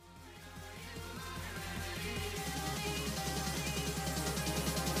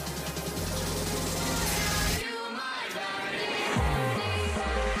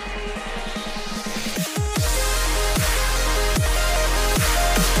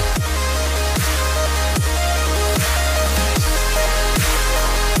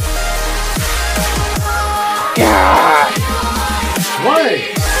boy.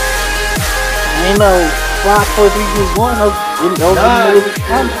 Ain't no 5, 4, 3, 2, 1. I was in the middle of the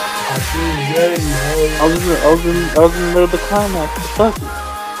climax. I was in the middle of the climax. Fuck it.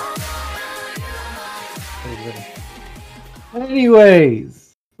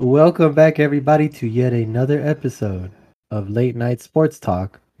 Anyways, welcome back everybody to yet another episode of Late Night Sports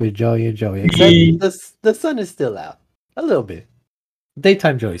Talk with Joey and Joey. Except the sun is still out. A little bit.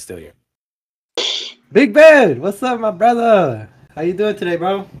 Daytime Joey's still here. Big Ben, what's up, my brother? How you doing today,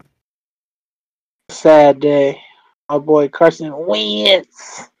 bro? Sad day. My boy Carson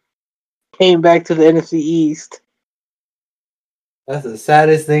Wentz came back to the NFC East. That's the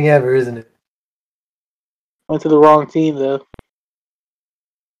saddest thing ever, isn't it? Went to the wrong team, though.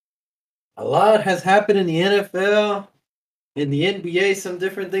 A lot has happened in the NFL. In the NBA, some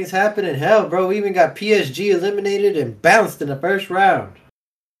different things happened. And hell, bro, we even got PSG eliminated and bounced in the first round.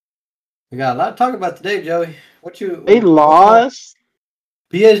 We got a lot to talk about today, Joey. They lost?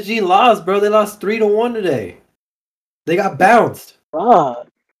 PSG lost, bro. They lost 3-1 today. They got bounced. Fuck.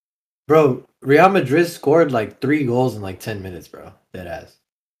 Bro, Real Madrid scored like 3 goals in like 10 minutes, bro. Dead ass.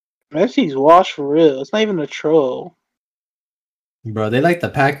 Messi's washed for real. It's not even a troll. Bro, they like the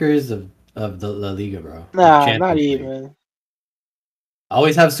Packers of the La Liga, bro. Nah, not even.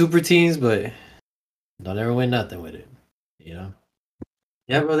 Always have super teams, but don't ever win nothing with it. You know?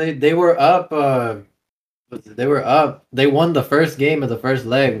 Yeah, bro, they were up. They were up. They won the first game of the first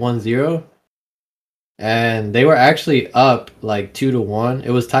leg 1-0. And they were actually up like 2-1.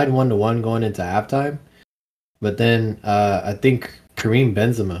 It was tied 1-1 going into halftime. But then I think Karim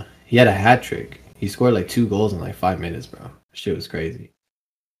Benzema, he had a hat trick. He scored like 2 goals in like 5 minutes, bro. Shit was crazy.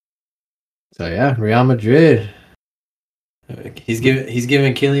 So yeah, Real Madrid. He's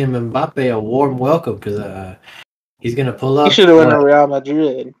giving Kylian Mbappe a warm welcome because he's gonna pull up. He should have went to Real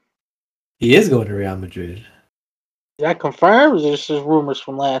Madrid. He is going to Real Madrid. Is that confirmed, or is it just rumors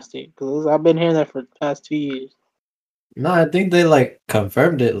from last year? Because I've been hearing that for the past 2 years. No, I think they like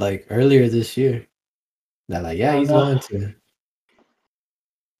confirmed it like earlier this year. They're like, yeah, he's going to.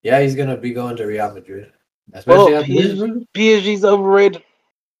 Yeah, he's gonna be going to Real Madrid. Especially PSG's overrated.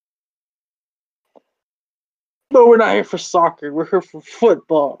 No, we're not here for soccer. We're here for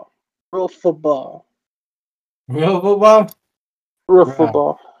football. Real football. Real football? Real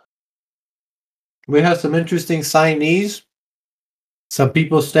football. We have some interesting signees. Some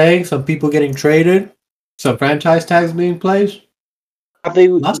people staying, some people getting traded, some franchise tags being placed. I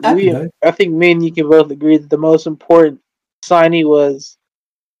think me and you can both agree that the most important signee was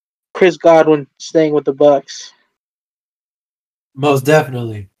Chris Godwin staying with the Bucks. Most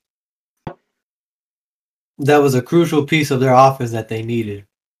definitely. That was a crucial piece of their offense that they needed.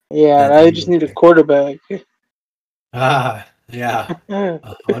 Yeah, now they just need a quarterback. Yeah.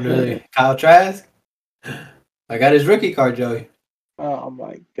 Kyle Trask? I got his rookie card, Joey. Oh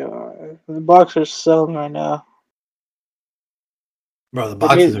my god. The Bucks are selling right now. Bro, the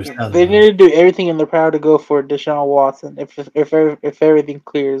boxes are selling. They need to do everything in their power to go for Deshaun Watson if everything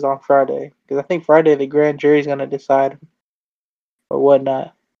clears on Friday. Because I think Friday the grand jury's going to decide or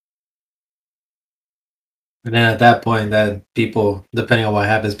whatnot. And then at that point, that people, depending on what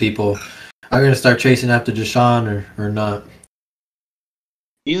happens, people are going to start chasing after Deshaun or not.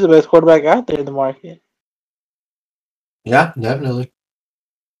 He's the best quarterback out there in the market. Yeah, definitely.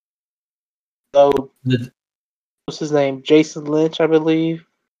 So, what's his name? Jason Lynch, I believe.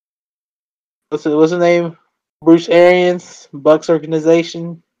 What's his name? Bruce Arians, Bucks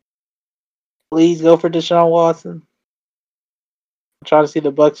organization. Please go for Deshaun Watson. I'm trying to see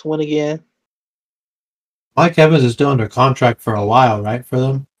the Bucks win again. Mike Evans is still under contract for a while, right, for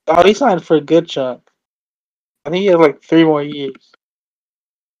them? Oh, he signed for a good chunk. I think he has like 3 more years.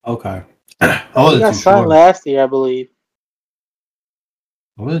 Okay. He got signed last year, I believe.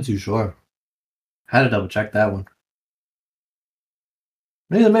 I wasn't too sure. Had to double check that one.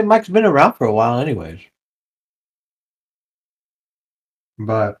 Maybe Mike's been around for a while anyways.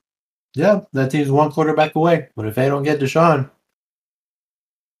 But, yeah, that team's 1 quarterback away. But if they don't get Deshaun,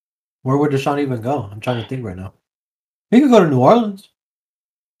 where would Deshaun even go? I'm trying to think right now. He could go to New Orleans.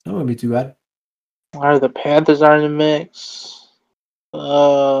 That wouldn't be too bad. The Panthers are in the mix.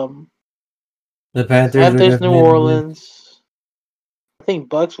 The Panthers, New Orleans. I think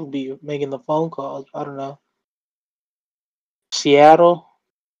Bucks will be making the phone calls. I don't know. Seattle's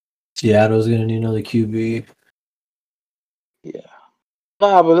gonna need another QB. Yeah.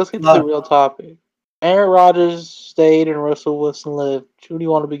 Nah, but let's get to the real topic. Aaron Rodgers stayed and Russell Wilson left. Who do you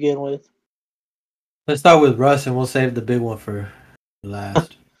want to begin with? Let's start with Russ and we'll save the big one for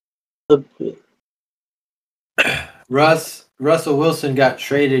last. Russell Wilson got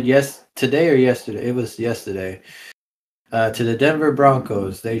traded today or yesterday. It was yesterday. To the Denver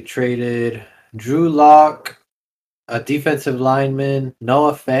Broncos. They traded Drew Lock, a defensive lineman,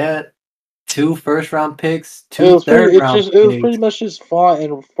 Noah Fant, 2 first-round picks, It 2 was pretty. third-round It was pretty picks, much just fought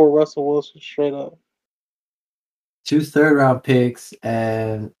and for Russell Wilson straight up. 2 third-round picks,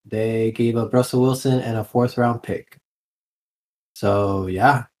 and they gave up Russell Wilson and a 4th-round pick. So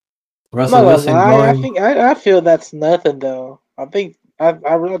yeah, I'm Russell not gonna Wilson lie. I going. think I feel that's nothing though. I think I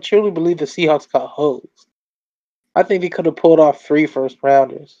really truly believe the Seahawks got hosed. I think they could have pulled off 3 first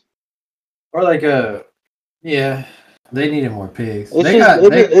rounders. Or like a yeah, they needed more picks. It's They just got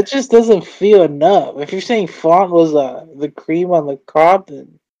they it just doesn't feel enough. If you're saying Font was the cream on the crop,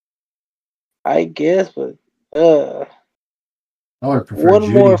 then I guess, but I would have preferred one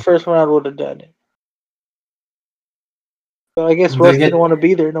more Judy. first round would have done it. So I guess They Russ didn't get want to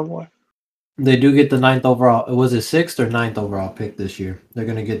be there no more. they do get the 9th overall. Was it 6th or 9th overall pick this year? They're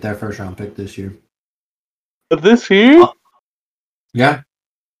gonna get their first round pick this year. But this year, Yeah,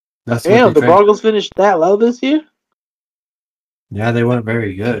 that's what damn, they the traded. Broncos finished that low this year. Yeah, they weren't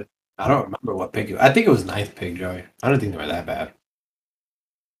very good. I don't remember what pick. I think it was 9th pick, Joey. I don't think they were that bad.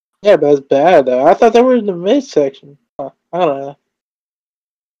 Yeah, but it's bad though. I thought they were in the mid section. I don't know.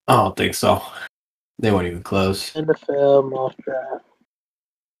 I don't think so. They weren't even close. NFL mock draft.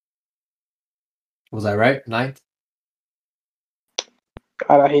 Was I right? 9th?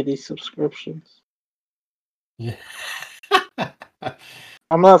 God, I hate these subscriptions. Yeah.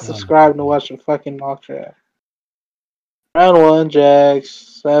 I'm not subscribed to watch a fucking mock draft. Round 1, Jags.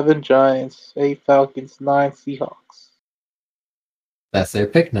 7, Giants. 8, Falcons. 9, Seahawks. That's their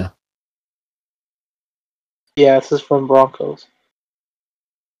pick now. Yeah, this is from Broncos.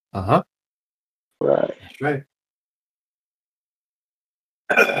 Uh-huh. Right. That's right.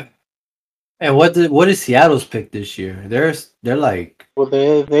 And what is Seattle's pick this year? They're like Well,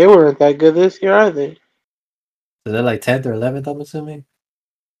 they weren't that good this year either. so they're like 10th or 11th, I'm assuming.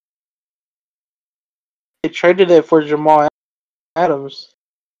 They traded it for Jamal Adams.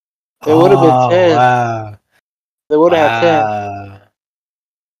 They would have been Oh 10. wow. They would have had 10. Wow.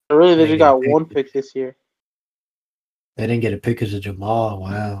 So really, They they didn't just get a got pick. one pick this year. They didn't get a pick because of Jamal.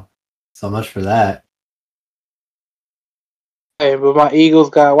 Wow. So much for that. Hey, but my Eagles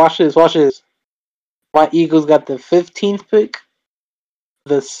got, watch this. My Eagles got the 15th pick,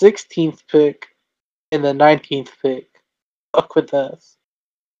 the 16th pick, and the 19th pick. Fuck with us.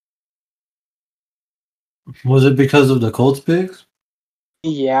 Was it because of the Colts picks?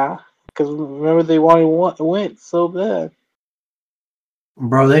 Yeah, because remember they wanted Wentz so bad.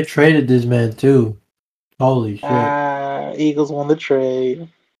 Bro, they traded this man too. Holy shit. Eagles won the trade.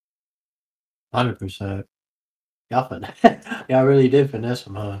 100%. Y'all really did finesse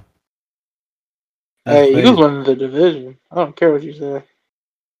him, huh? That's Hey, crazy. Eagles won the division. I don't care what you say.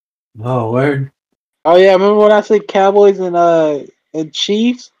 Oh, word. Oh yeah, remember when I said Cowboys and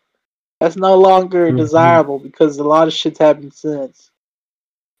Chiefs? That's no longer desirable because a lot of shit's happened since.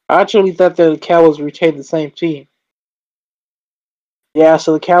 I actually thought that the Cowboys retained the same team. Yeah,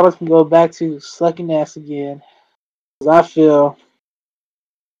 so the Cowboys can go back to sucking ass again. Because I feel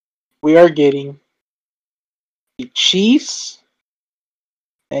we are getting the Chiefs.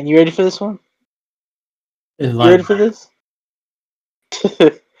 And you ready for this one? In You ready for this?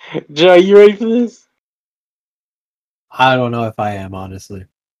 Joe, you ready for this? I don't know if I am, honestly.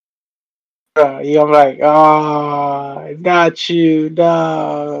 I'm like, oh, not you.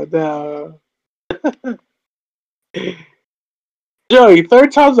 No. Joey,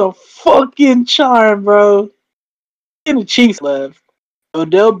 third time's a fucking charm, bro. And the Chiefs left.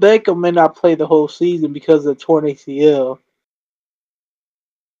 Odell Beckham may not play the whole season because of torn ACL.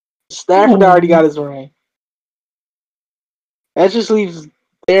 Stafford already got his ring. That just leaves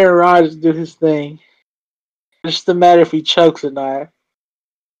Aaron Rodgers to do his thing. It's just a matter if he chokes or not.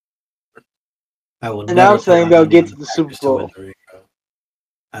 I will And never I'm saying they'll get to the Super Bowl. to win the ring, bro.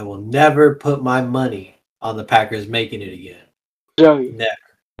 I will never put my money on the Packers making it again. Joey, Never.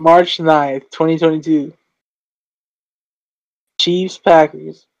 March 9th, 2022. Chiefs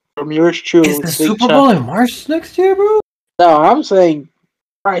Packers. From yours truly. Is the Big Super Bowl Chunky. in March next year, bro? No, I'm saying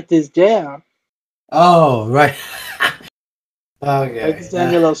write this down. Oh, right. Okay. Write this down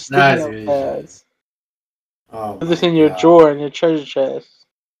in your little sticky That's note easy. pads. Oh, Put this my in your God. drawer in your treasure chest.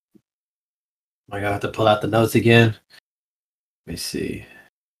 I gotta have to pull out the notes again. Let me see.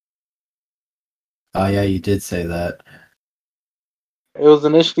 Oh, yeah, you did say that. It was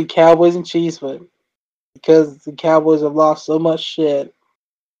initially Cowboys and Chiefs, but because the Cowboys have lost so much shit.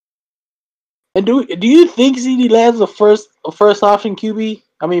 And do you think CeeDee Lamb's a first option QB?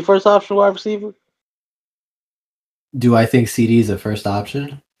 I mean, first option wide receiver? Do I think CD is a first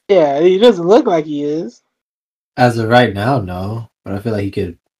option? Yeah, he doesn't look like he is. As of right now, no. But I feel like he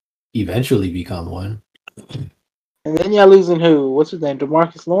could eventually become one. And then y'all losing who? What's his name?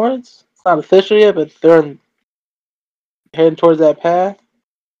 DeMarcus Lawrence? It's not official yet, but they're heading towards that path.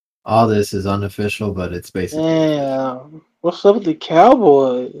 All this is unofficial, but it's basically official. Damn. What's up with the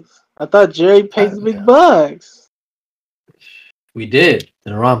Cowboys? I thought Jerry pays the big Yeah. bucks. We did.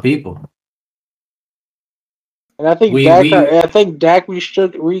 The wrong people. And I think Dak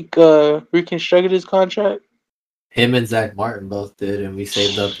reconstructed his contract. Him and Zach Martin both did, and we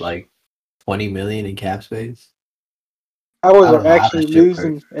saved up like 20 million in cap space. Cowboys I don't are know how actually that shit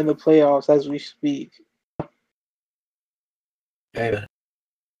losing works. in the playoffs as we speak. Hey,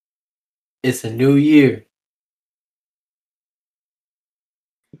 it's a new year.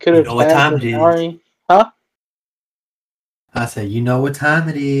 You could You have know what tagged time it is. Amari. Huh? I said, you know what time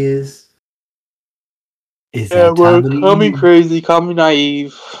it is. It's Yeah, that bro. time of the Call me year. crazy. Call me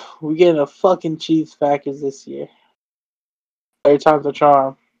naive. We getting a fucking Chiefs Packers this year. Third time's a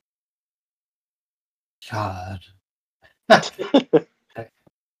charm. God. I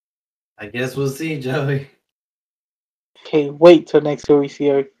guess we'll see, Joey. Can't wait till next year we see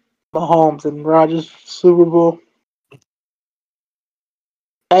our Mahomes and Rodgers Super Bowl.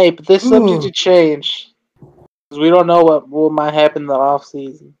 Hey, but this subject to change. Because we don't know what might happen in the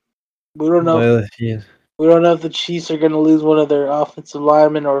offseason. We don't know if Yeah. we don't know if the Chiefs are gonna lose one of their offensive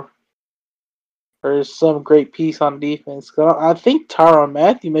linemen or some great piece on defense. I think Tyrann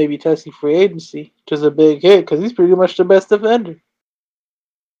Mathieu may be testing free agency, which is a big hit because he's pretty much the best defender.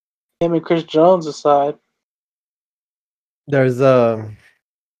 Him and Chris Jones aside. There's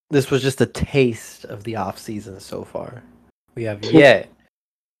this was just a taste of the off season so far. We have yet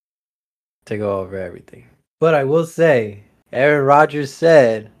to go over everything. But I will say, Aaron Rodgers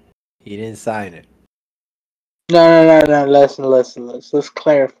said he didn't sign it. No. Listen. Let's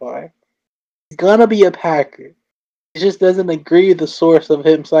clarify. He's gonna be a Packer. He just doesn't agree with the source of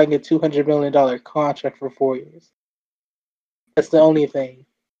him signing a $200 million contract for 4 years. That's the only thing.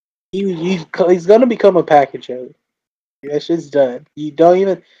 He's gonna become a Packer, Joey. That shit's done. You don't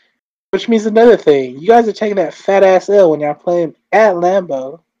even. Which means another thing. You guys are taking that fat ass L when y'all playing at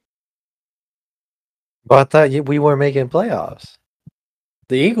Lambeau. But I thought we weren't making playoffs.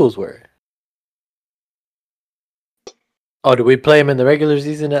 The Eagles were. Oh, did we play him in the regular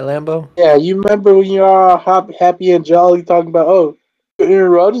season at Lambeau? Yeah, you remember when you're all happy and jolly talking about, oh,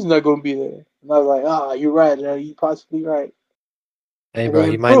 Aaron Rodgers is not going to be there. And I was like, oh, you're right, Joe. You're possibly right. Hey, And bro,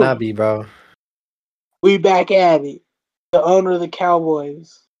 he then, might not boom, be, bro. we back at it. The owner of the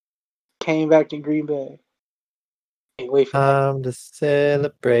Cowboys came back to Green Bay. Can't wait for that. Time to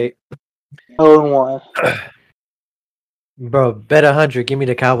celebrate. 0-1. Bro, bet 100. Give me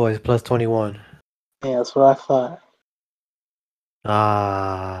the Cowboys plus 21. Yeah, that's what I thought.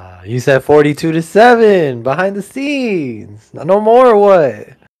 Ah, you said 42-7 behind the scenes. No more or what?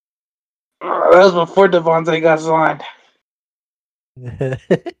 That was before Devontae got signed.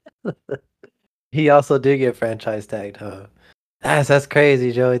 He also did get franchise tagged, huh? That's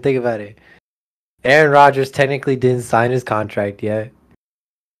crazy, Joey. Think about it. Aaron Rodgers technically didn't sign his contract yet,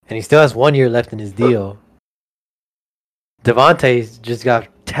 and he still has 1 year left in his deal. Devontae's just got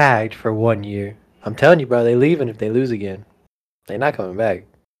tagged for 1 year. I'm telling you, bro, they leaving if they lose again. They're not coming back.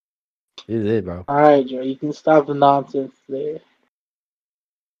 This is it, bro. All right, Joe. You can stop the nonsense there.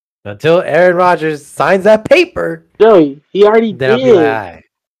 Until Aaron Rodgers signs that paper, Joey, he already then I'll be like, did. all right.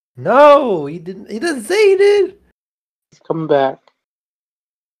 No, he didn't. He doesn't say he did. He's coming back.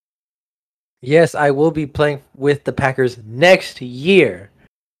 Yes, I will be playing with the Packers next year,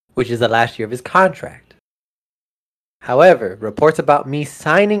 which is the last year of his contract. However, reports about me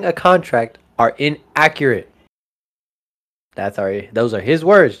signing a contract are inaccurate. Those are his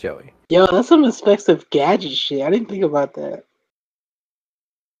words, Joey. Yo, that's some expensive gadget shit. I didn't think about that.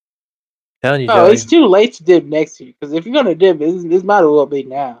 Telling you, No, Joey. it's too late to dip next year. Because if you're gonna dip, it might as well be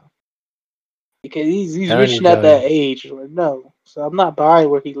now. Because he's Telling you, reaching at that Joey. age. No, so I'm not buying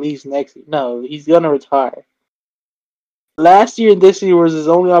where he leaves next year. No, he's gonna retire. Last year and this year was his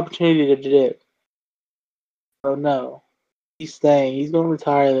only opportunity to dip. So no, he's staying. He's gonna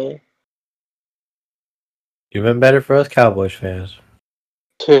retire there. You've been better for us Cowboys fans.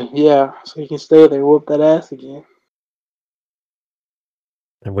 Yeah, so he can stay there, whoop that ass again.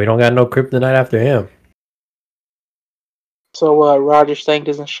 And we don't got no kryptonite after him. So Rodgers thing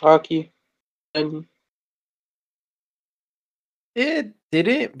doesn't shock you? And It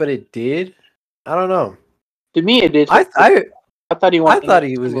didn't, but it did. I don't know. to me, it did. I thought he I wanted thought to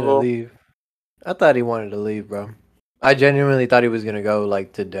he was Super gonna Bowl. leave. I thought he wanted to leave, bro. I genuinely thought he was gonna go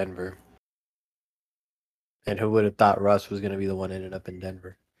like to Denver. And who would have thought Russ was gonna be the one ended up in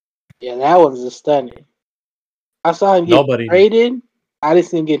Denver? Yeah, that one's a stunning. I saw him get Nobody. traded. I didn't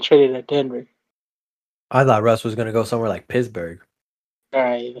see him get traded at Denver. I thought Russ was gonna go somewhere like Pittsburgh. All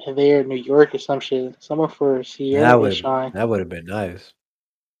right, they're in New York or some shit. Somewhere for Sierra That and would Shine. have been nice.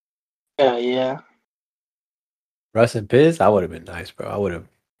 Yeah. Russ and Piz, I would have been nice, bro. I would have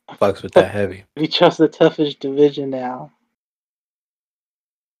fucks with that heavy. We trust the toughest division now.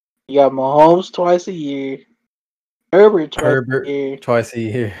 You got Mahomes twice a year, Herbert Herbert a year, twice a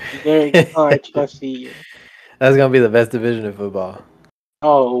year. Derek Carr twice a year. That's gonna be the best division in football.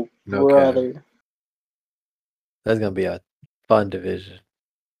 Oh, No brother. That's gonna be a fun division.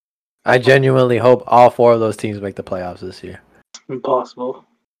 I genuinely hope all 4 of those teams make the playoffs this year. Impossible.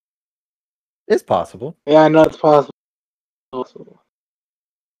 It's possible. Yeah, I know it's possible. I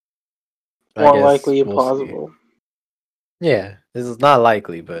More guess likely we'll see. impossible. Yeah, this is not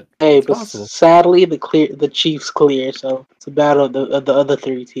likely, but Hey, it's but possible. sadly, the Chiefs clear, so it's a battle of the other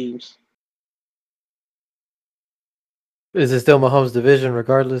 3 teams. Is it still Mahomes' division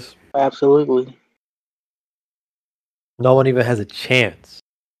regardless? Absolutely. No one even has a chance.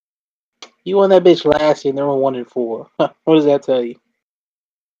 You won that bitch last year, and they were 1-4. What does that tell you?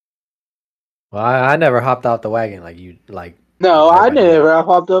 Well, I never hopped out the wagon like you like. No, I everybody else. never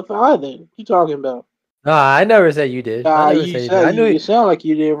popped up either. What you talking about? No, I never said you did. I never You said you did. said I knew you sound like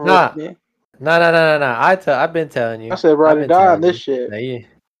you did. Nah. No. I've been telling you. I said ride I've or been die on telling this you. shit. Nah, yeah.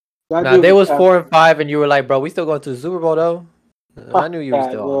 I Nah, do they was have- 4 and 5, and you were like, bro, we still going to the Super Bowl though. I knew you were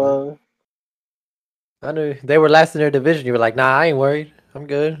still on it. I knew they were last in their division. You were like, nah, I ain't worried. I'm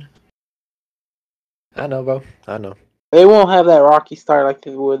good. I know, bro. I know. They won't have that rocky start like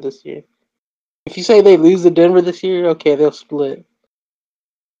they would this year. If you say they lose to Denver this year, okay, they'll split.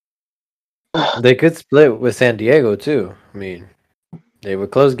 They could split with San Diego too. I mean, they were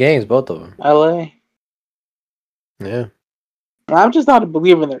close games, both of them. LA. Yeah. I'm just not a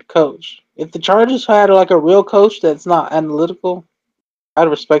believer in their coach. If the Chargers had like a real coach that's not analytical, I'd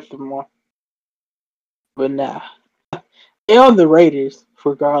respect them more. But nah. They own the Raiders,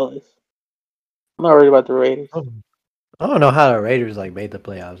 regardless. I'm not worried about the Raiders. I don't know how the Raiders like made the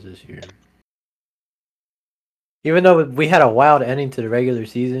playoffs this year. Even though we had a wild ending to the regular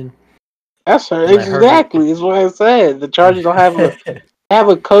season. That's right. Like Exactly. That's what I said. The Chargers don't have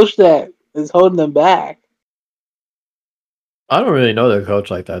a coach that is holding them back. I don't really know their coach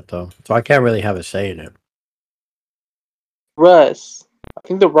like that though, so I can't really have a say in it. Russ. I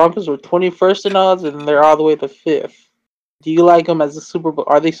think the Broncos were 21st in odds, and they're all the way to 5th. Do you like them as a Super Bowl?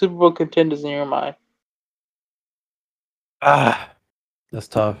 Are they Super Bowl contenders in your mind? That's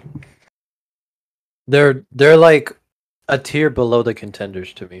tough. They're like a tier below the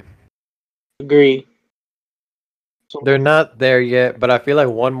contenders to me. Agree. They're not there yet, but I feel like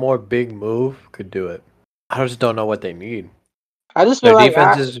one more big move could do it. I just don't know what they need. I just feel Their like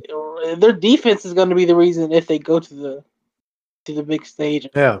defense their defense is going to be the reason if they go to the big stage.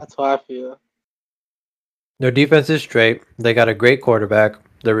 Yeah. That's how I feel. Their defense is straight. They got a great quarterback.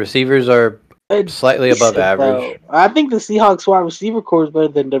 Their receivers are slightly above average. I think the Seahawks wide receiver core is better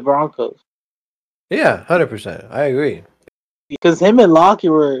than the Broncos. Yeah, 100%. I agree. Because him and Locke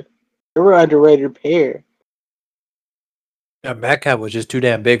were an underrated pair. Yeah, Metcalf was just too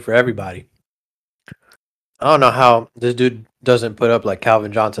damn big for everybody. I don't know how this dude doesn't put up like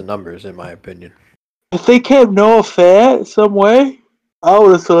Calvin Johnson numbers, in my opinion. If they kept Noah Fant some way, I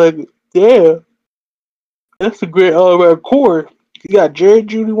would have said, yeah, that's a great all-around core. You got Jerry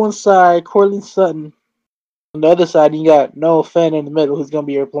Jeudy one side, Cortland Sutton on the other side, and you got Noah Fant in the middle, who's gonna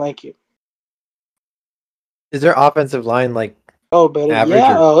be your blanket. Is their offensive line like better? average?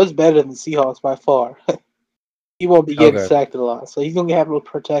 Yeah, it's better than the Seahawks by far. He won't be getting sacked a lot, so he's gonna have a little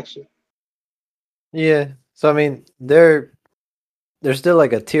protection. Yeah, so I mean, they're still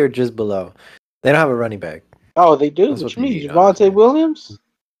like a tier just below. They don't have a running back. Oh, they do. That's What what you they mean, need, Javonte Williams?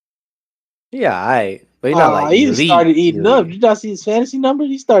 Yeah, but he's not like he elite, started eating elite. up. Did you not see his fantasy numbers?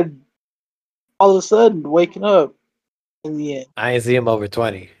 He started all of a sudden waking up in the end. I ain't see him over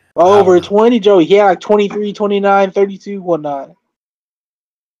 20. Over 20, Joey. He had like 23, 29, 32, whatnot.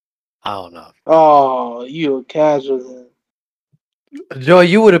 I don't know. Oh, you a casual then. Joey,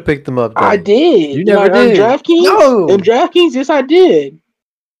 you would have picked them up, though. I did. You never did. On DraftKings? No. In DraftKings? Yes, I did.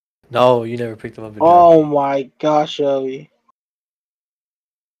 No, you never picked them up in Oh, DraftKings. my gosh, Joey.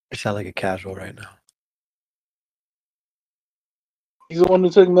 You sound like a casual right now. He's the one who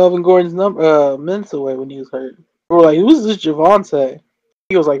took Melvin Gordon's minutes away when he was hurt. We were like, who's this Javonte?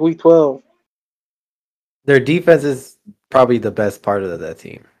 He was like week 12. Their defense is probably the best part of that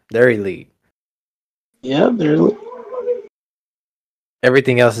team. They're elite. Yeah, they're...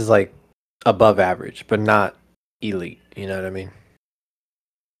 Everything else is like above average, but not elite. You know what I mean?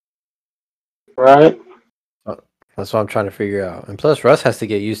 Right. That's what I'm trying to figure out. And plus, Russ has to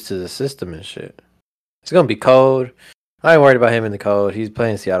get used to the system and shit. It's gonna be cold. I ain't worried about him in the cold. He's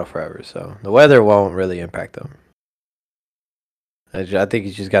playing Seattle forever, so the weather won't really impact him. I think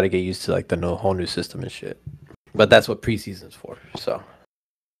he's just got to get used to like the whole new system and shit. But that's what preseason's for. So,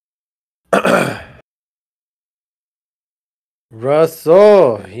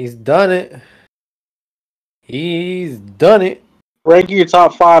 Russell, he's done it. He's done it. Rank your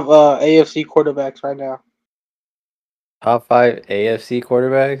top 5 AFC quarterbacks right now. Top 5 AFC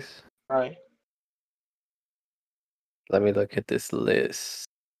quarterbacks. Right. Let me look at this list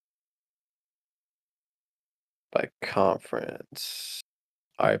by conference.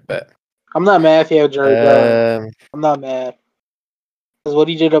 All right, bet. I'm not mad if you have Jerry Jones. I'm not mad. Because what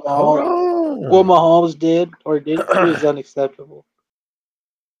he did at Mahomes, what Mahomes did or didn't do is unacceptable.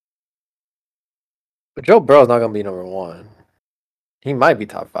 But Joe Burrow's not gonna be number 1. He might be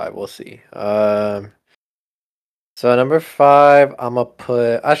top 5. We'll see. So number 5, I'm gonna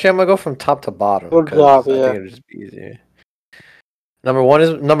put. Actually, I'm gonna go from top to bottom because I think it'll just be easier. Number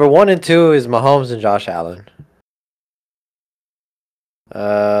 1 and 2 is Mahomes and Josh Allen.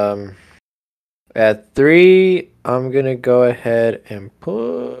 At 3, I'm gonna go ahead and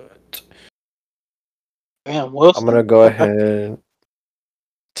put. Damn, Wilson. I'm gonna go ahead.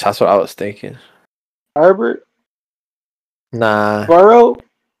 That's what I was thinking. Herbert. Nah. Burrow.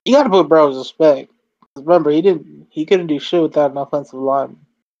 You gotta put Burrow's respect. Remember, he couldn't do shit without an offensive line.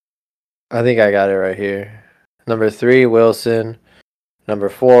 I think I got it right here. Number 3, Wilson. Number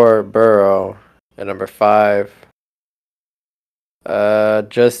 4, Burrow. And number 5,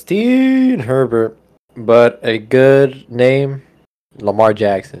 Justin Herbert. But a good name, Lamar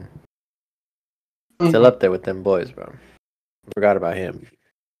Jackson. Still up there with them boys, bro. Forgot about him.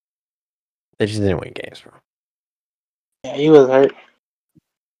 They just didn't win games, bro. Yeah, he was hurt.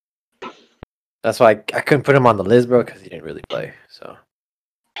 That's why I couldn't put him on the list, bro, because he didn't really play. So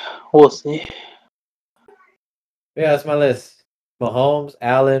we'll see. Yeah, that's my list. Mahomes,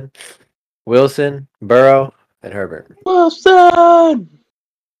 Allen, Wilson, Burrow, and Herbert. Wilson!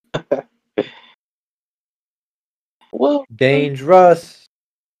 Well, Dangerous.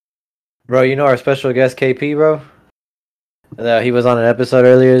 Bro, you know our special guest KP, bro? He was on an episode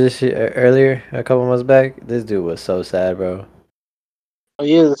earlier, a couple months back. This dude was so sad, bro. Oh,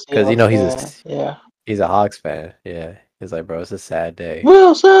 he is. Because he's a Hawks fan. Yeah. He's like, bro, it's a sad day.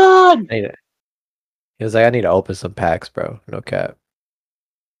 Wilson! He was like, I need to open some packs, bro. No cap.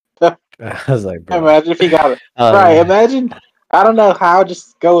 I was like, bro. Imagine if he got it. Right, imagine. I don't know how,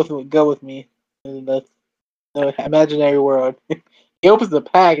 just go with me. In the imaginary world. He opens the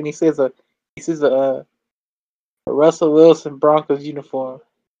pack and he sees a Russell Wilson Broncos uniform.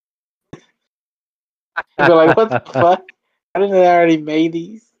 He'd be like, what the fuck? I didn't know they already made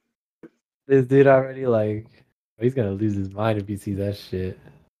these. This dude already he's gonna lose his mind if he sees that shit.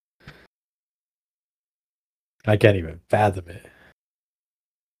 I can't even fathom it.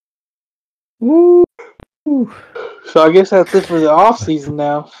 Woo. So I guess that's it for the off season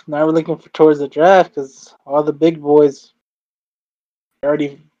now. Now we're looking towards the draft because all the big boys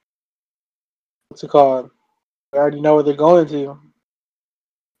already. What's it called? We already know where they're going to.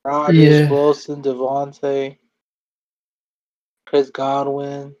 Rodgers, Wilson, Devontae, Chris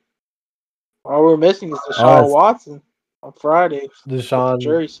Godwin. All we're missing is Deshaun Watson on Friday. Deshaun, the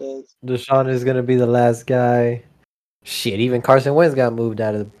jury says. Deshaun is going to be the last guy. Shit, even Carson Wentz got moved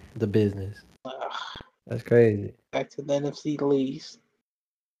out of the business. That's crazy. Back to the NFC least.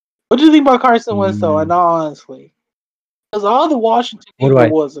 What do you think about Carson Wentz, though? And honestly, because all the Washington people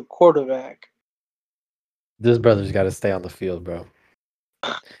was a quarterback. This brother's got to stay on the field, bro.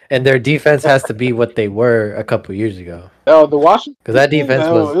 And their defense has to be what they were a couple years ago. Oh, the Washington. Because that defense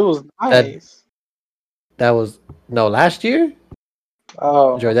was nice. That was last year.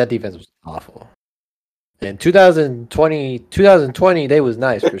 Oh, George, that defense was awful. In 2020, they was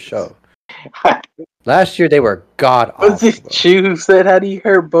nice for sure. Last year they were god awful. Was it you who said, "How do you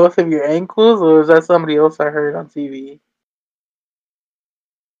hurt both of your ankles?" Or was that somebody else I heard on TV?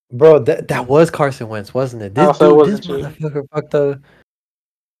 Bro, that was Carson Wentz, wasn't it? This motherfucker fucked up.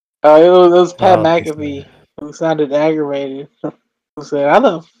 Oh, it was Pat McAfee who sounded aggravated. Who said, "How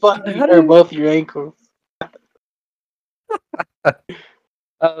the fuck do you hurt both your ankles?" I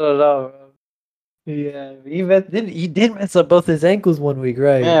don't know, bro. Yeah, he did mess up both his ankles one week,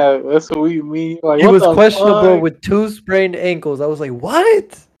 right? Yeah, that's what we mean. Like, he was questionable with 2 sprained ankles. I was like,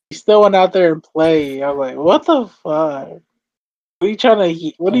 what? He still went out there and played. I was like, what the fuck? Are you trying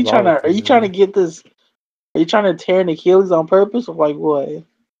to get this? Are you trying to tear an Achilles on purpose, or like what?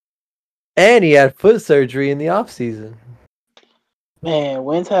 And he had foot surgery in the offseason. Man,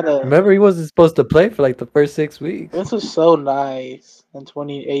 Wentz had a Remember, he wasn't supposed to play for like the first 6 weeks. Wentz was so nice in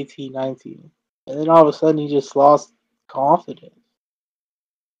 2018-19, and then all of a sudden he just lost confidence.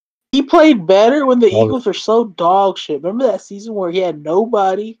 He played better when the Well, Eagles were so dog shit. Remember that season where he had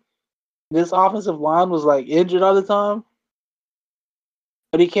nobody? This offensive line was like injured all the time,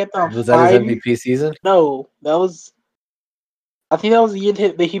 but he kept on was that his fighting. MVP season? No, I think that was the year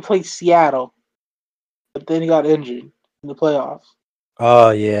that he played Seattle, but then he got injured in the playoffs.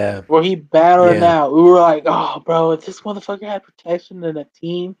 Oh yeah, Where he battled Yeah. out. We were like, oh, bro, if this motherfucker had protection in a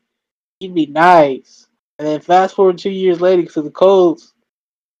team, he'd be nice. And then fast forward 2 years later to the Colts,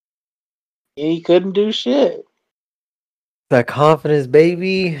 and he couldn't do shit. that confidence,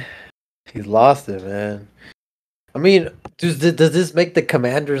 baby. He's lost it, man. I mean, does this make the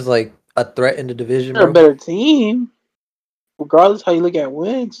Commanders like a threat in the division, They're a bro? better team. Regardless how you look at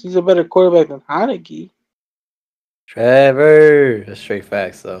wins, he's a better quarterback than Heineke. Trevor, that's straight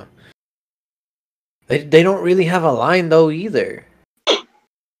facts though. They don't really have a line though either.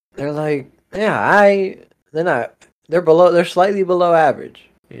 They're like, yeah, they're not. They're slightly below average.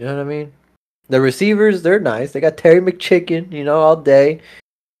 You know what I mean? The receivers, they're nice. They got Terry McChicken, all day.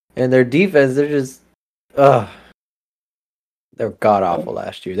 And their defense, they're just they're god awful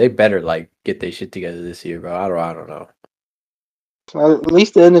last year. They better like get their shit together this year, bro. I don't know. At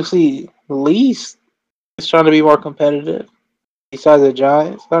least the NFC least is trying to be more competitive. Besides the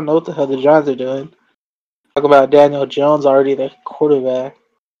Giants, I don't know what the hell the Giants are doing. Talk about Daniel Jones already the quarterback.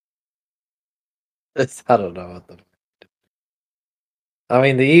 I don't know what the. I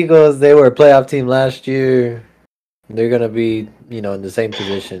mean, the Eagles, they were a playoff team last year. They're gonna be, in the same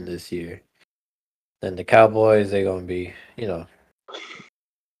position this year. And the Cowboys, they're gonna be, 10-7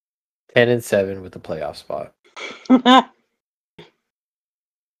 with the playoff spot.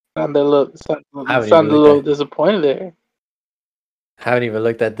 Sounded a little, Haven't even sounded a looked little at. disappointed there. Haven't even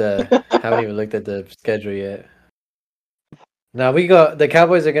looked at the schedule yet. Now the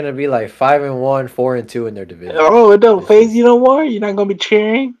Cowboys are gonna be like 5-1, 4-2 in their division. Oh, it don't phase you no more? You're not gonna be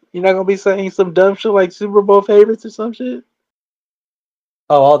cheering? You're not gonna be saying some dumb shit like Super Bowl favorites or some shit?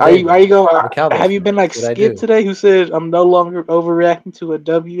 Oh, all day. Are you going? I'm a Cowboys Have you fan. been like That's what I Skip do. today, who said I'm no longer overreacting to a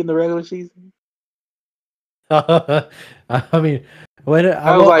W in the regular season? I mean, when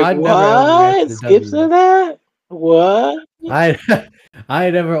I was like, I'd never overreact what? to the Skip W. said that? What? I I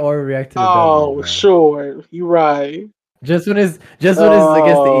never overreact to the W, Oh, bro. sure, you're right. Just when it's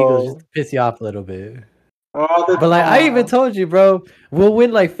against the Eagles, just Oh, to piss you off a little bit. all the But like I even time. told you, bro, we'll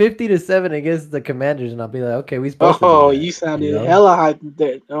win like 50-7 against the Commanders, and I'll be like, okay, we supposed to do Oh, that, you sounded hella hyped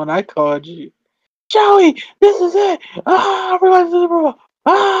there when I called you. Joey, this is it. Ah, we're going to the Super Bowl.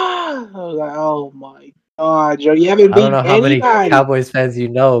 Ah, I was like, oh my god, Joe, you haven't I don't beat know how many anybody. Cowboys fans you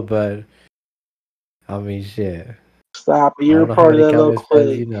know, but I mean, shit. Stop it. I You're don't a know how part of many that little Cowboys fans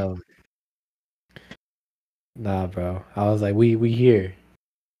clique. you know. Nah, bro. I was like, we here.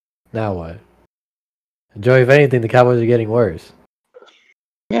 Now what? Joey, if anything, the Cowboys are getting worse.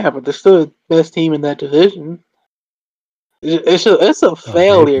 Yeah, but they're still the best team in that division. It's a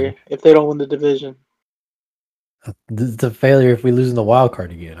failure if they don't win the division. It's a failure if we lose in the wild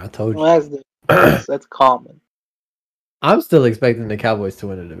card again. I told you. Well, that's common. I'm still expecting the Cowboys to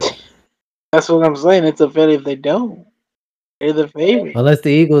win the division. That's what I'm saying. It's a failure if they don't. They're the favorite. Unless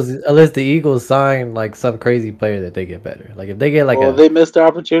the Eagles sign like some crazy player that they get better. Like if they get Well, they missed the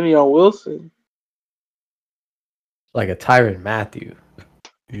opportunity on Wilson. like a Tyrann Mathieu.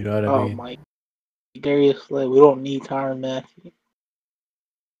 You know what I Oh mean? my, Darius Slay. We don't need Tyrann Mathieu.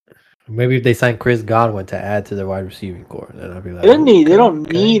 Maybe if they sign Chris Godwin to add to their wide receiving core, then I'll be like, They don't need. They okay, don't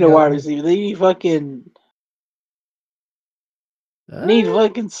need a wide receiver. They need fucking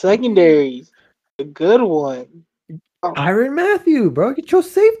secondaries. A good one. Tyrann Mathieu, bro, get your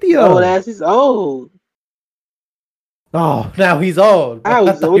safety up. Old ass is old. Oh, now he's old. How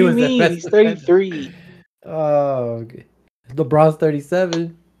I is thought what he do you was their mean? best He's defender. 33. Oh, okay. LeBron's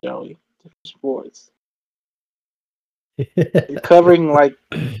 37. Joey, different sports. You're covering like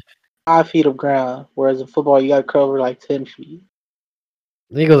 5 feet of ground, whereas in football you got to cover like 10 feet.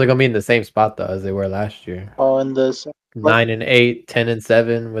 The Eagles are gonna be in the same spot though as they were last year. Oh, and the 9-8,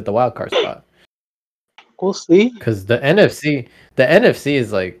 10-7 with the wild card spot. we'll see. Because the NFC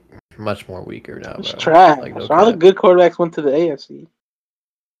is like much more weaker now, It's bro. trash. Like, no All the cap. good quarterbacks went to the AFC.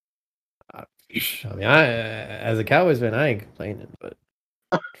 I mean, as a Cowboys fan, I ain't complaining, but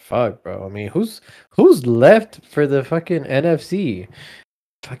fuck, bro. I mean, who's left for the fucking NFC?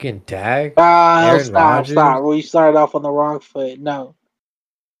 Fucking Dak, Aaron Stop. Rodgers, Well, you started off on the wrong foot. No.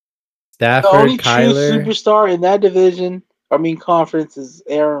 The Stafford, only true Kyler. superstar in that division, conference, is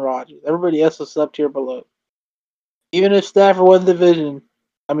Aaron Rodgers. Everybody else is up tier below. Even if Stafford won the division,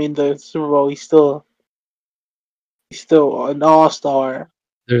 I mean the Super Bowl, he's still an all-star.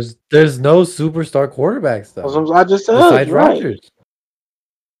 There's no superstar quarterbacks though. I just said, Besides you're right. Rodgers.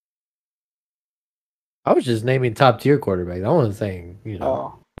 I was just naming top tier quarterbacks. I wasn't saying, you know.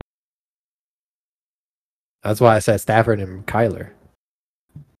 Oh, That's why I said Stafford and Kyler.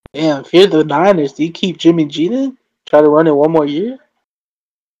 damn! If you're the Niners, do you keep Jimmy G then? Try to run it one more year?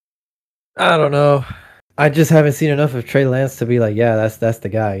 I don't know. I just haven't seen enough of Trey Lance to be like, yeah, that's the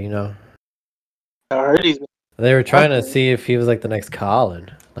guy, you know. I heard he's They were trying to spectacular. see if he was like the next Colin,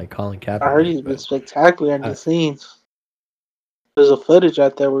 like Colin Kaepernick. I heard he's been but spectacular in the I- scenes. There's a footage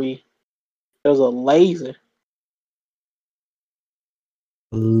out there where there's a laser.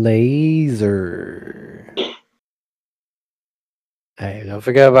 Laser. Hey, don't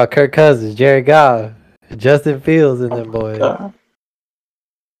forget about Kirk Cousins, Jared Goff, Justin Fields, and them boys. God.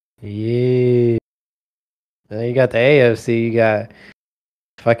 Yeah. Then you got the AFC. You got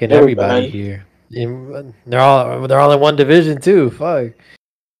fucking everybody Everybody. here. They're all in one division too. Fuck.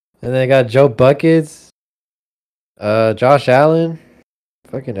 And they got Joe Buckets, Josh Allen,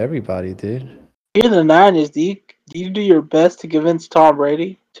 fucking everybody, dude. You're the Niners. Do you do your best to convince Tom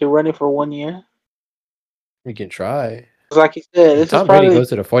Brady to run it for 1 year? We can try. 'Cause like you said, If this is Tom Brady probably goes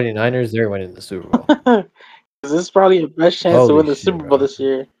to the 49ers, they're winning the Super Bowl. this is probably your best chance to Holy win the shit, Super Bowl bro. this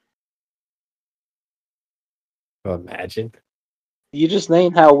year. Imagine. You just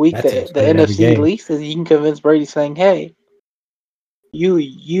named how weak That's the winning every NFC game. least is. You can convince Brady saying, "Hey,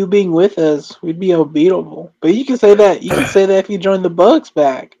 you being with us, we'd be unbeatable." But you can say that. You can say that if you join the Bucks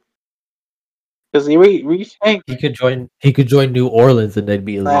back, because we think He could join. He could join New Orleans, and they'd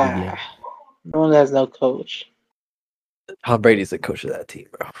be elite again. no one has no coach. Tom Brady's the coach of that team,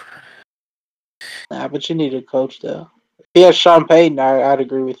 bro. Nah, but you need a coach though. If he has Sean Payton, I'd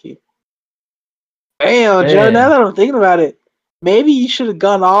agree with you. Damn, Joe. Now Man, that I'm thinking about it, maybe you should have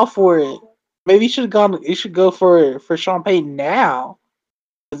gone all for it. Maybe you should have gone. You should go for Sean Payton now.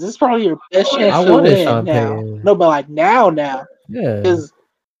 'Cause this is probably your best chance I to wanted win Sean now. Payton. No, but like now, Yeah, because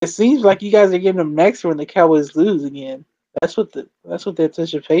it seems like you guys are getting them next when the Cowboys lose again. That's what the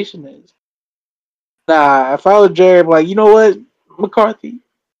anticipation is. Nah, if I were Jared, like you know what, McCarthy,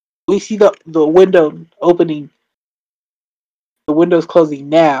 we see the window opening. The window's closing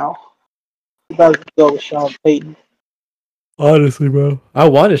now. You about to go with Sean Payton. honestly, bro. I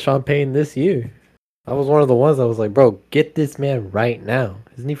wanted Sean Payton this year. I was one of the ones that was like, bro, get this man right now.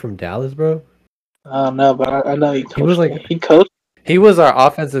 Isn't he from Dallas, bro? I don't know, but I know he He was coached. like, He coached. he was our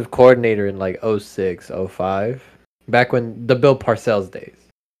offensive coordinator in like 06, 05, back when the Bill Parcells days.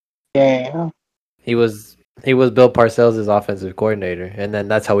 Yeah. He was Bill Parcells' offensive coordinator, and then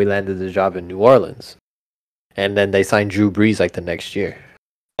that's how he landed the job in New Orleans. And then they signed Drew Brees like the next year.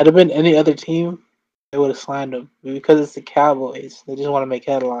 Had it been any other team, they would have signed him. But because it's the Cowboys, they just want to make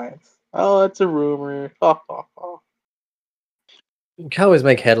headlines. Oh, it's a rumor. You can always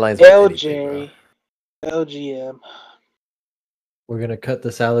make headlines with L anything, bro. Jerry. LGM. We're gonna cut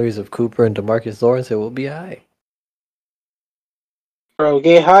the salaries of Cooper and DeMarcus Lawrence. It will be high. Bro,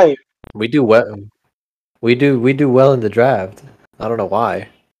 get hype. We do well. We do well in the draft. I don't know why.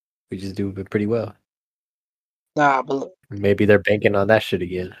 We just do pretty well. Nah, but Maybe they're banking on that shit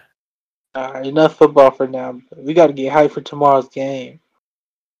again. enough football for now. We got to get hype for tomorrow's game.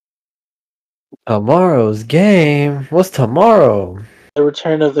 Tomorrow's game. What's tomorrow? The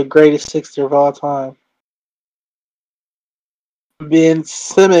return of the greatest sixer of all time. Ben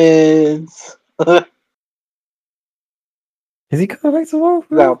Simmons. Is he coming back tomorrow?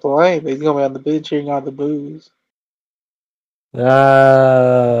 He's out playing, but he's going to be on the bench cheering on the booze. But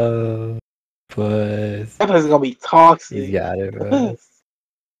That place is going to be toxic. he's got it, bro.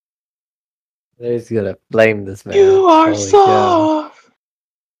 They're just gonna blame this man. You are Holy cow. soft.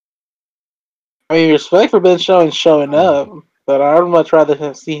 I mean, respect for Ben showing up, but I'd much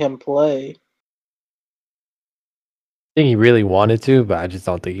rather see him play. I think he really wanted to, but I just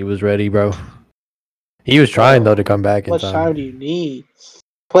don't think he was ready, bro. He was trying though to come back How in much time time. do you need?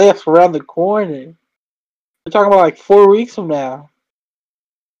 Playoffs around the corner. We're talking about like 4 weeks from now.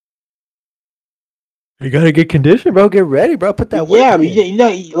 You gotta get conditioned, bro. Get ready, bro. Put that work Yeah, but in. you know,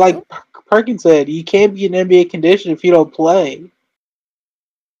 like Perkins said, you can't be in NBA condition if you don't play.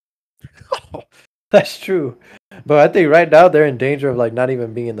 That's true. But I think right now they're in danger of like not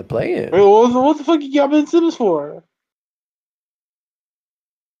even being in the play-in. What the fuck you got Ben Simmons for?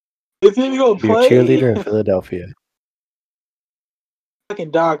 Is he gonna Be a play? cheerleader in Philadelphia.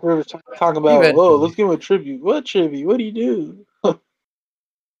 Fucking Doc Rivers talking about, whoa, let's give him a tribute. What tribute? What do you do?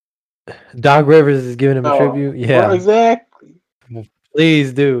 Doc Rivers is giving him a tribute. Yeah, well, exactly.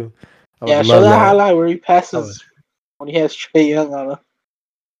 please do. I would Yeah, show love that that. highlight where he passes when he has Trae Young on him.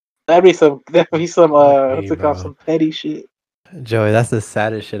 That'd be some what's it called? Some petty shit. Joey, that's the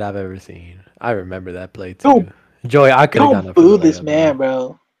saddest shit I've ever seen. I remember that play too. Don't- Joey, I could have gone Don't up for the boo this layup, man, bro.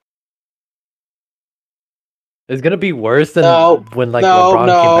 bro. It's gonna be worse than No, when like no, LeBron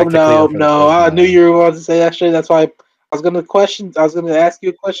no, came back to no, Cleveland for the no. first I time. knew you were going to say that shit. That's why I was gonna question. I was gonna ask you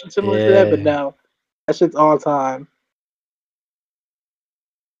a question similar to that, but Yeah. no, that shit's all time.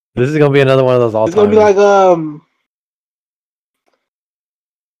 This is gonna be another one of those all It's gonna be like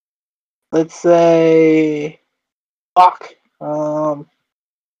let's say, fuck,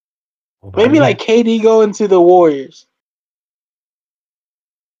 maybe like KD going to the Warriors.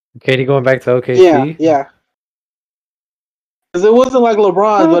 KD going back to OKC. Yeah. Because it wasn't like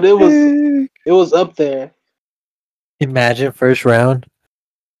LeBron, but it was up there. Imagine first round,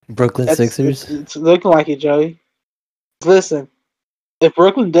 Brooklyn Sixers. It's looking like it, Joey. Listen, if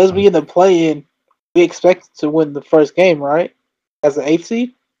Brooklyn does begin to play in, we expect to win the first game, right? As an 8th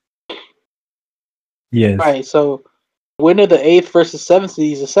seed? Yes. Right, so winner the 8th versus 7th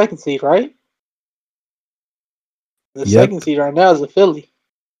seed is the 2nd seed, right? The Yep. 2nd seed right now is the Philly.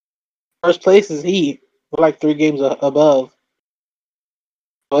 First place is Heat. We're like 3 games above.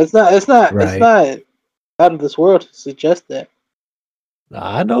 So it's not out of this world to suggest that.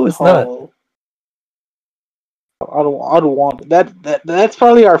 I know it's not. I don't want that. That's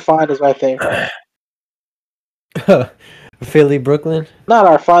probably our finals right there. Philly, Brooklyn, Not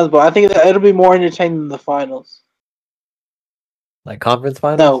our finals, but I think that it'll be more entertaining than the finals. like conference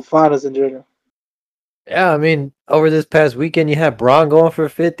finals. No, finals in general. Yeah, I mean, over this past weekend, you had Braun going for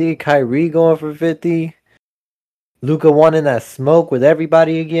 50, Kyrie going for 50, Luka wanting that smoke with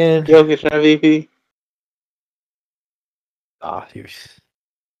everybody again. Jokic MVP. Oh,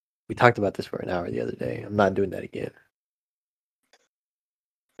 we talked about this for an hour the other day. I'm not doing that again.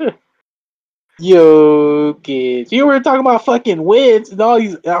 Jokic. You were talking about fucking wins, and all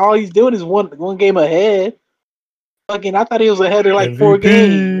he's doing is one game ahead. Fucking, I thought he was ahead of like 4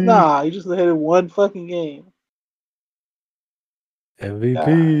 games. Nah, he just ahead of 1 fucking game.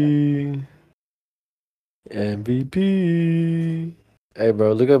 MVP. MVP. Hey,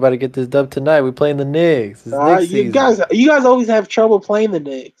 bro, look, about to get this dub tonight. We playing the Knicks. It's Knicks You season. guys always have trouble playing the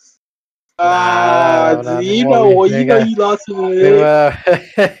Knicks. You know you lost to the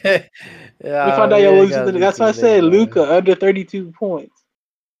Knicks. Yeah, we found out you're losing the Knicks. That's why I said Luka under 32 points.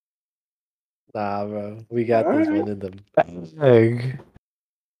 Nah, bro, we got this one in the bag.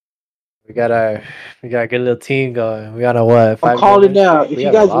 We got a good little team going. We got a what? I'm calling it now. If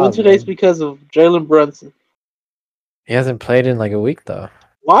you guys win today, it's because of Jalen Brunson. He hasn't played in like a week though.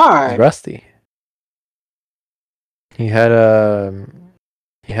 Why? He's rusty. He had a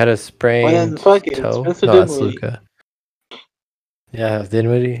sprained toe. No, that's Luka. Yeah,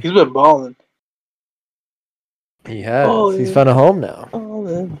 Dinwiddie. He's been balling. He has. Ballin'. He's found a home now.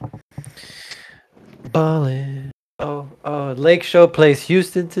 Balling. Oh, Lake Show plays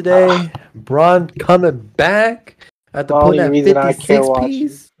Houston today. Braun coming back at the point at 56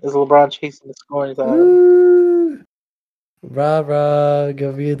 piece. Is LeBron chasing the scoring time? Rah,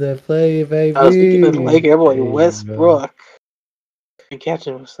 give me the play, baby. I was speaking of the Lake, everybody Westbrook. You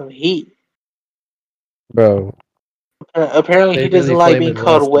catching some heat. Bro. Apparently he doesn't like being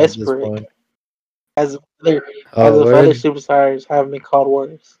called Westbrook. As other superstars haven't been called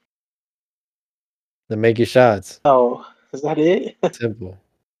worse. They make your shots. Oh, is that it? Simple.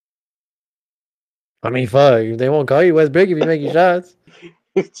 I mean, fuck. They won't call you Westbrook if you make your shots.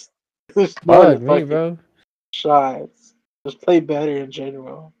 Fuck me, bro. Shots. Just play better in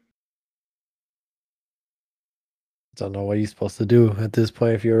general. Don't know what you're supposed to do at this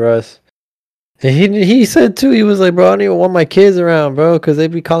point if you're Russ. And he said too, he was like, bro, I don't even want my kids around, bro, because they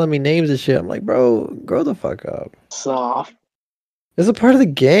be calling me names and shit. I'm like, bro, grow the fuck up. Soft. It's a part of the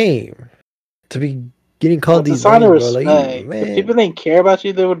game to be getting called these names, bro. Like, man. If people didn't care about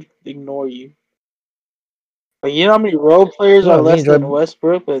you, they would ignore you. But you know how many role players are less than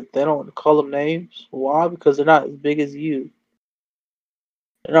Westbrook, but they don't call them names? Why? Because they're not as big as you.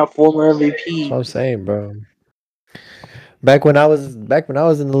 They're not former MVPs. That's what I'm saying, bro. Back when I was in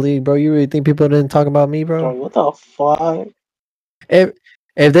the league, bro, you really think people didn't talk about me, bro? What the fuck? If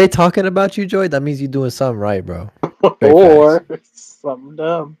they talking about you, Joy, that means you're doing something right, bro. Or something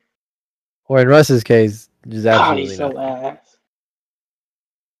dumb. Or in Russ's case, just absolutely he's so ass.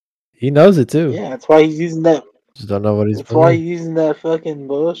 He knows it too. Yeah, that's why he's using that. Just don't know what he's. That's why he's using that fucking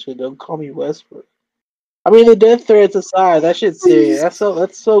bullshit. Don't call me Westbrook. I mean, the death threats aside, that shit's serious.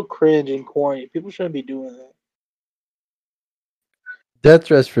 That's so cringe and corny. People shouldn't be doing that. Death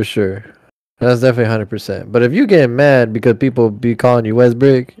threats for sure. That's definitely 100%. But if you get mad because people be calling you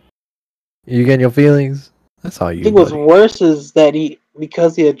Westbrook, you getting your feelings. That's all I you, think what's buddy. worse is that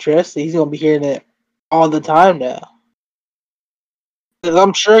because he addressed it, he's gonna be hearing it all the time now. 'Cause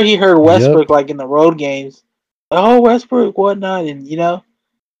I'm sure he heard Yep. Westbrook like in the road games. Oh, Westbrook, whatnot, and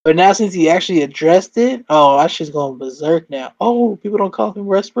But now since he actually addressed it, oh, that shit's going berserk now. Oh, people don't call him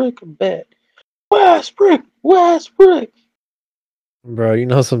Westbrook? I bet. Westbrook. Bro, you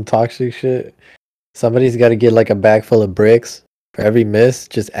know some toxic shit? Somebody's got to get like a bag full of bricks. For every miss,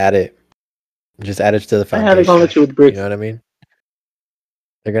 just add it. Just add it to the I had to foundation. go let you with You bricks. know what I mean?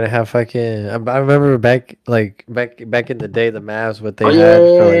 They're gonna have fucking. I remember back in the day, the Mavs what they had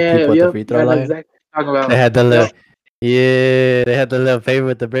for like people at the free throw I know line. exactly what you're talking They about. had the little, yeah, they had the little favor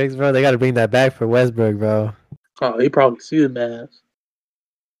with the bricks, bro. They got to bring that back for Westbrook, bro. Oh, he probably see the Mavs.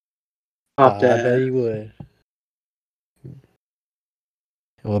 Pop I that. bet he would.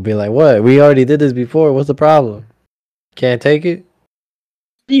 We'll be like, what? We already did this before. What's the problem? Can't take it?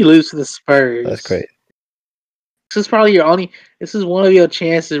 You lose to the Spurs. That's crazy. This is probably your only. This is one of your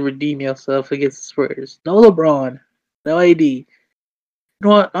chances to redeem yourself against the Spurs. No LeBron, no AD. You know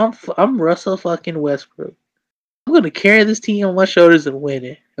what? I'm Russell fucking Westbrook. I'm gonna carry this team on my shoulders and win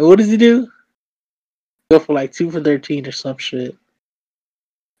it. And what does he do? Go for like 2 for 13 or some shit.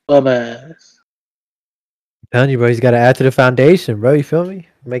 Bum ass. I'm telling you, bro, he's got to add to the foundation, bro. You feel me?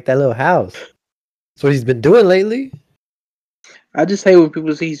 Make that little house. That's what he's been doing lately. I just hate when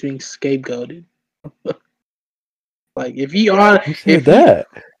people say he's being scapegoated. Like if you are, Who said that?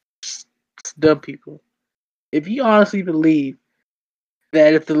 dumb people. If you honestly believe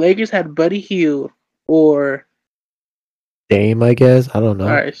that if the Lakers had Buddy Hield or Dame, I guess. I don't know.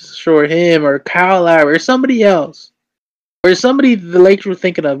 all right, sure him or Kyle Lowry or somebody else, or somebody the Lakers were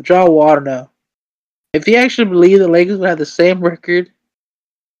thinking of, John Wall now. If you actually believe the Lakers would have the same record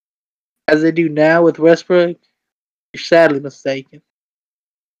as they do now with Westbrook, you're sadly mistaken.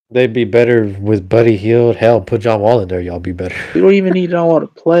 They'd be better with Buddy Hield. Hell, put John Wall in there. Y'all be better. We don't even need John Wall to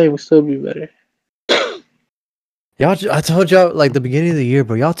play. We'll still be better. Y'all, I told y'all like the beginning of the year,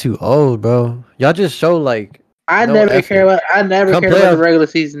 bro. Y'all too old, bro. Y'all just show like I no never effort. cared about. I never Come cared play about out- the regular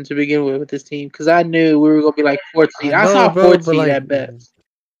season to begin with this team because I knew we were gonna be like fourth seed. I know, saw bro, fourth but, seed like, at best.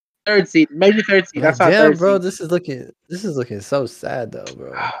 Third seed, maybe third seed. I Like, saw damn, third bro, seed. this is looking so sad though,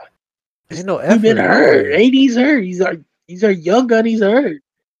 bro. Ain't no We've effort. been hurt. nowhere. AD's hurt. He's our young gun. He's hurt.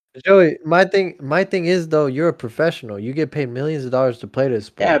 Joey, my thing is though, you're a professional. You get paid millions of dollars to play this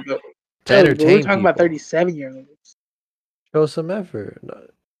sport. Yeah, but to we're entertain talking people. about 37-year-olds. Show some effort.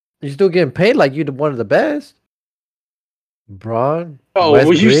 You're still getting paid like you're one of the best. Braun. Oh, Wes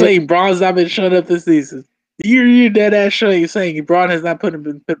were you Britt. saying Braun's not been showing up this season? You're dead ass showing. You're saying Braun has not been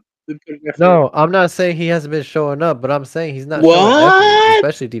putting effort. No, I'm not saying he hasn't been showing up, but I'm saying he's not showing What? effort,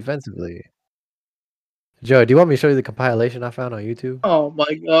 especially defensively. Joe, do you want me to show you the compilation I found on YouTube? Oh my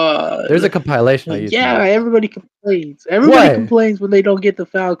god. There's a compilation on YouTube. Yeah, everybody complains. Everybody What? complains when they don't get the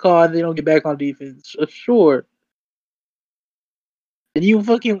foul call and they don't get back on defense. Sure. And you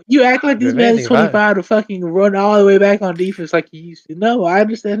act like this If man is anything, if I- 25 to fucking run all the way back on defense like he used to. No, I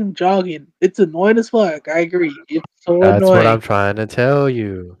understand him jogging. It's annoying as fuck. I agree. It's so That's annoying. what I'm trying to tell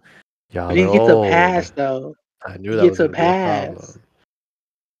you. Y'all But he are gets a old. pass though. I knew He that was gets a gonna be a pass. problem.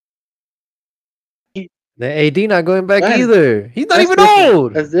 The AD not going back That's- either. He's not That's even different.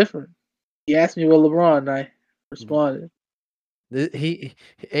 old. That's different. He asked me about LeBron and I responded. He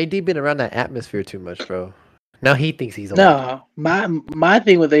AD been around that atmosphere too much, bro. Now he thinks he's old. No, my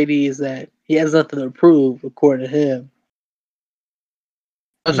thing with AD is that he has nothing to prove, according to him.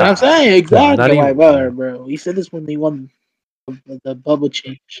 That's what I'm saying. Exactly, not my even- brother, bro. He said this when he won the bubble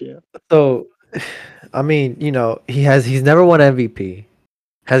championship. So, I mean, he's never won MVP.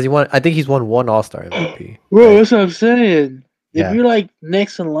 Has he won? I think he's won one All-Star MVP. Bro, right? that's what I'm saying. Yeah. If you're like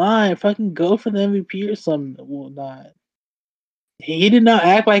next in line, fucking go for the MVP or something. Well, not. He did not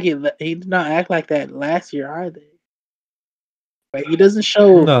act like it. He did not act like that last year either. Like he doesn't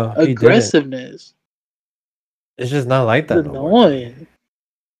show No, he didn't. aggressiveness. It's just not like that. It's no more, dude. annoying.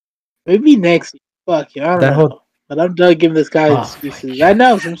 Maybe next. Fuck you. I don't That know. whole- But I'm done giving this guy Oh, my excuses. God. I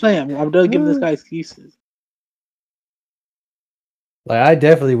know what I'm saying. I'm done giving this guy excuses. Like, I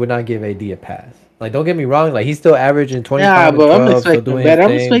definitely would not give AD a pass. Like, don't get me wrong. Like, he's still averaging 25 Yeah, and but 12, I'm still expecting doing better.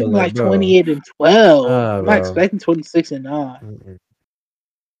 his I'm thing, expecting but, like bro, 28 and 12. I'm bro. not expecting 26 and 9. Mm-mm.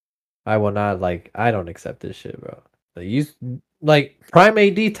 I will not, I don't accept this shit, bro. Like, prime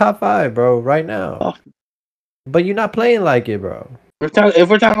AD top 5, bro, right now. Oh. But you're not playing like it, bro. If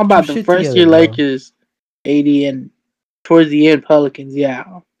we're talking about Some the shit first together, year bro. Lakers, 80 and towards the end Pelicans, yeah,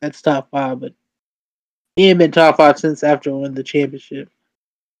 that's top 5. But he ain't been top 5 since after winning the championship.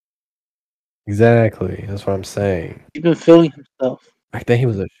 Exactly. That's what I'm saying. He's been feeling himself. Back then, he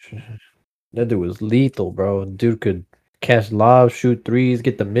was That dude was lethal, bro. Dude could catch lobs, shoot threes,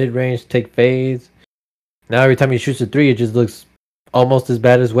 get the mid range, take fades. Now every time he shoots a three, it just looks almost as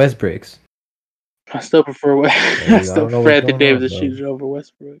bad as Westbrook's. I still prefer I still don't know prefer what's Anthony going Davis on, to bro. shoot it over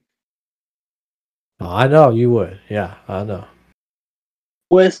Westbrook. Oh, I know you would. Yeah, I know.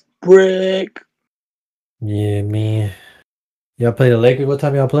 Westbrook. Yeah, man. Y'all play the Lakers? What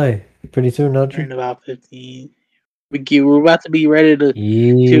time y'all play? Pretty soon, don't In you? about 15. We're about to be ready to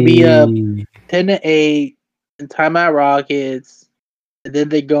be up Yeah. 10-8 and timeout Rockets, and then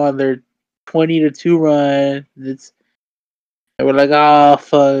they go on their 20-2 run. And we're like, oh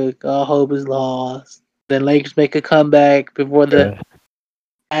fuck, all hope is lost. Then Lakers make a comeback before the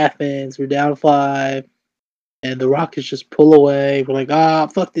half ends. We're down 5, and the Rockets just pull away. We're like,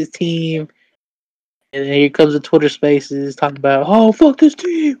 fuck this team. And then here comes the Twitter Spaces talking about, oh fuck this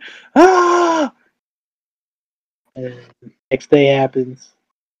team, ah. And next day happens.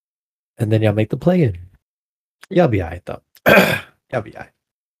 And then y'all make the play in. Y'all be alright though. Y'all be alright.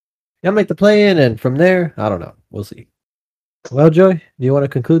 Y'all make the play in, and from there, I don't know. We'll see. Well, Joy, do you want to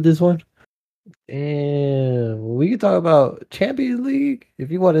conclude this one? And we can talk about Champions League if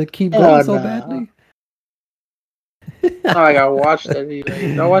you want to keep going so badly. I gotta watch that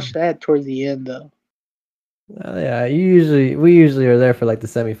anyway. I watched that towards the end though. Yeah, we usually are there for like the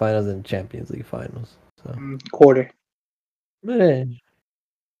semifinals and Champions League finals. So Quarter.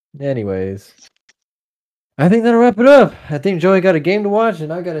 Anyways, I think that'll wrap it up. I think Joey got a game to watch,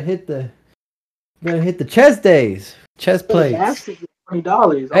 and I gotta hit the chess days, chess plays.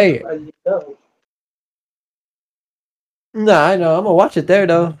 $20. Hey, nah, I know. I'm gonna watch it there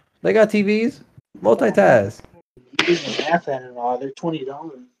though. They got TVs. Multitask. You can laugh at it all. They're $20.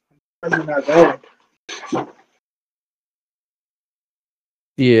 Probably not bad.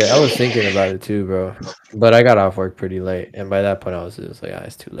 Yeah, I was thinking about it too, bro. But I got off work pretty late, and by that point, I was just like,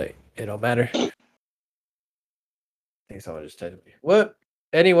 it's too late. It don't matter. I think someone just texted me. What?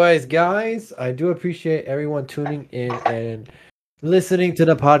 Anyways, guys, I do appreciate everyone tuning in and listening to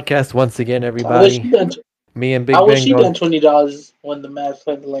the podcast once again, everybody. Me and Big Ben. I wish you done $20 when the Mavs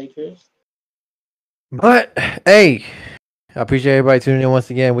played the Lakers. But hey, I appreciate everybody tuning in once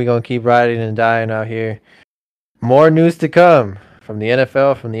again. We're gonna keep riding and dying out here. More news to come from the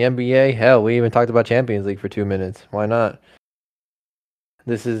NFL, from the NBA. Hell, we even talked about Champions League for 2 minutes. Why not?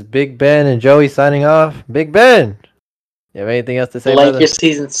 This is Big Ben and Joey signing off. Big Ben, you have anything else to say? The Lakers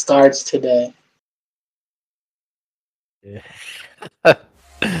season starts today. Yeah. All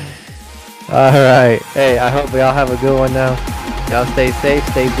right. Hey, I hope y'all have a good one now. Y'all stay safe,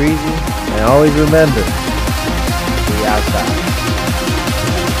 stay breezy, and always remember, we outside.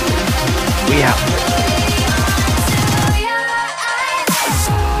 We out.